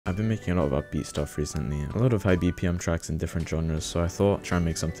I've been making a lot of upbeat stuff recently, a lot of high BPM tracks in different genres, so I thought try and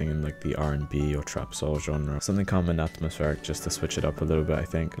make something in like the R&B or trap soul genre, something calm and atmospheric just to switch it up a little bit. I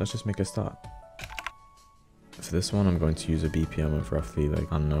think let's just make a start. For this one, I'm going to use a BPM of roughly like,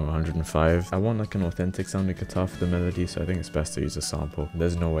 I don't know, 105. I want like an authentic sounding guitar for the melody, so I think it's best to use a sample.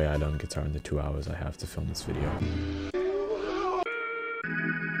 There's no way I learn guitar in the 2 hours I have to film this video.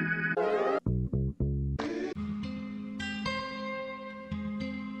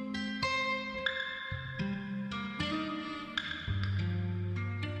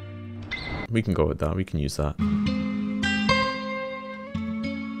 We can go with that, we can use that.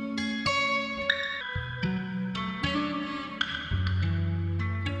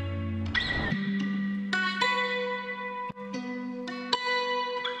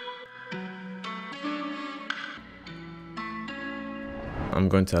 I'm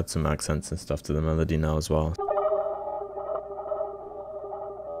going to add some accents and stuff to the melody now as well.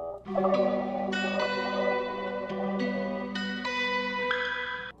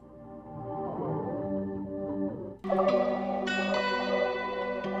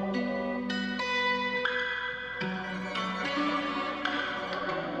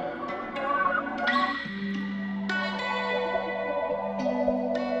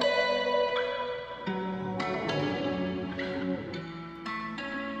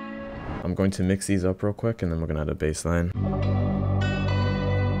 I'm going to mix these up real quick and then we're going to add a bass line.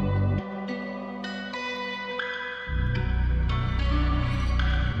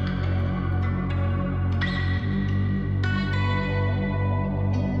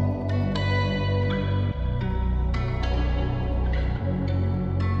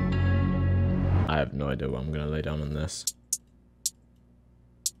 I have no idea what I'm going to lay down on this.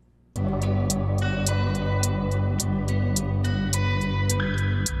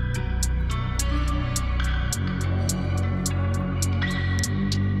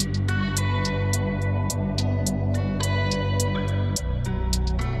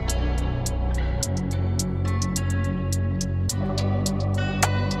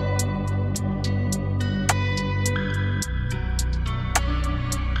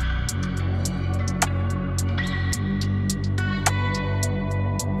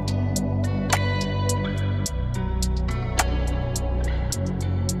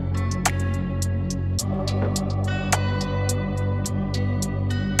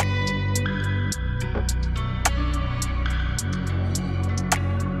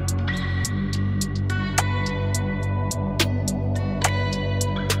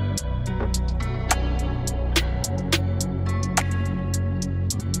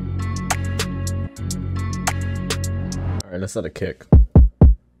 Alright, let's add a kick.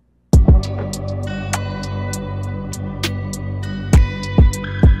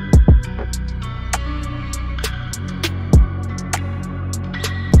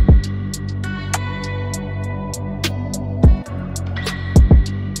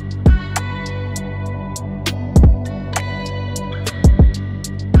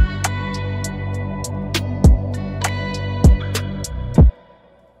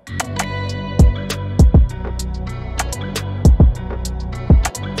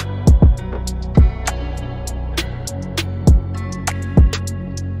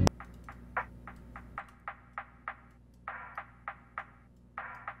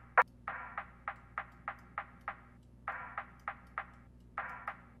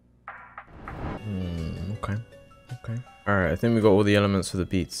 Okay. Alright, I think we got all the elements for the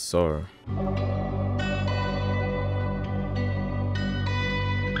beats, so...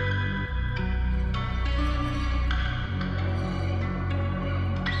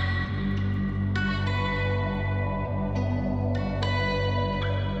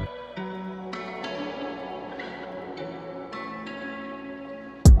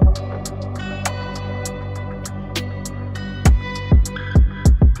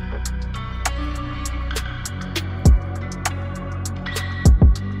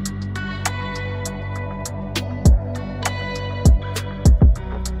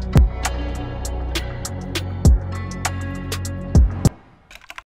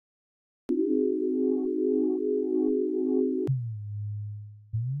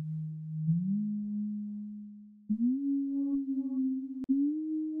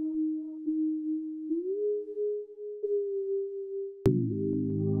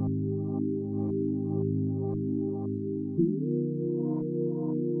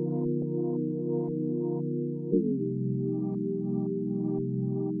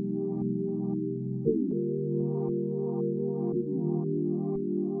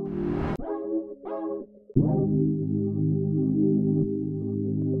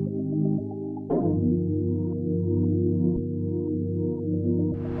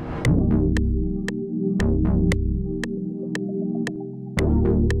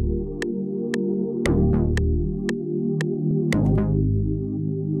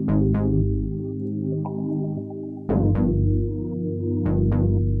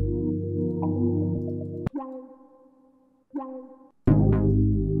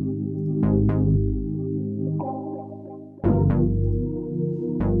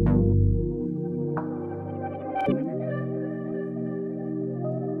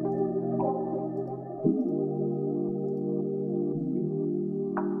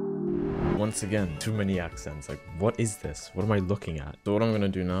 once again, too many accents. Like, what is this? What am I looking at? So what I'm gonna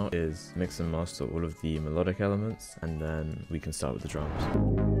do now is mix and master all of the melodic elements, and then we can start with the drums.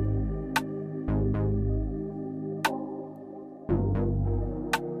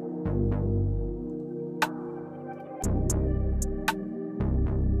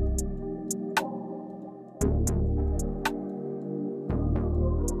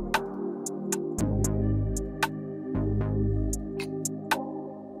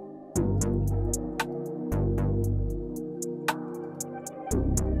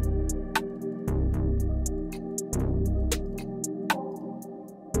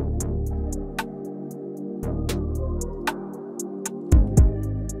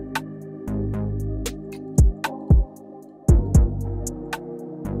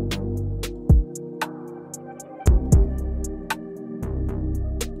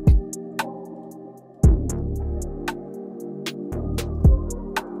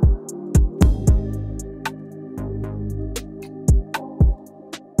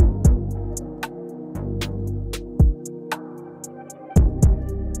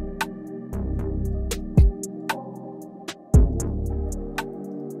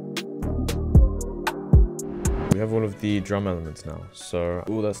 We have all of the drum elements now, so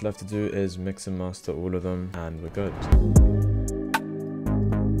all that's left to do is mix and master all of them, and we're good.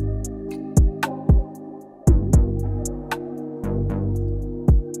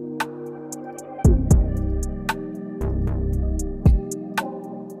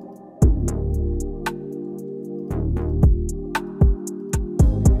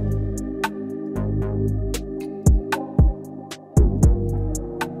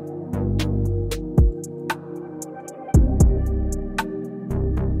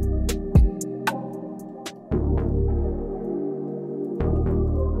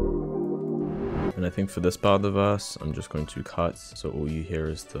 And I think for this part of the verse, I'm just going to cut, so all you hear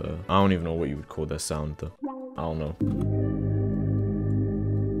is the... I don't even know what you would call this sound, I don't know.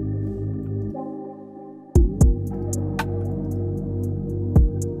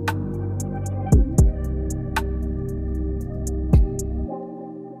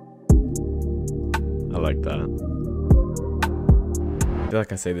 I like that. I feel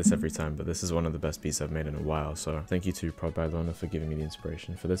like I say this every time, but this is one of the best beats I've made in a while, so thank you to Prod by Lona for giving me the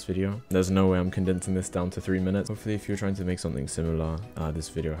inspiration for this video. There's no way I'm condensing this down to 3 minutes. Hopefully if you're trying to make something similar, this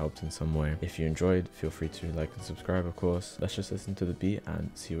video helped in some way. If you enjoyed, feel free to like and subscribe, of course. Let's just listen to the beat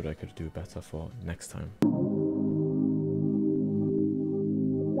and see what I could do better for next time.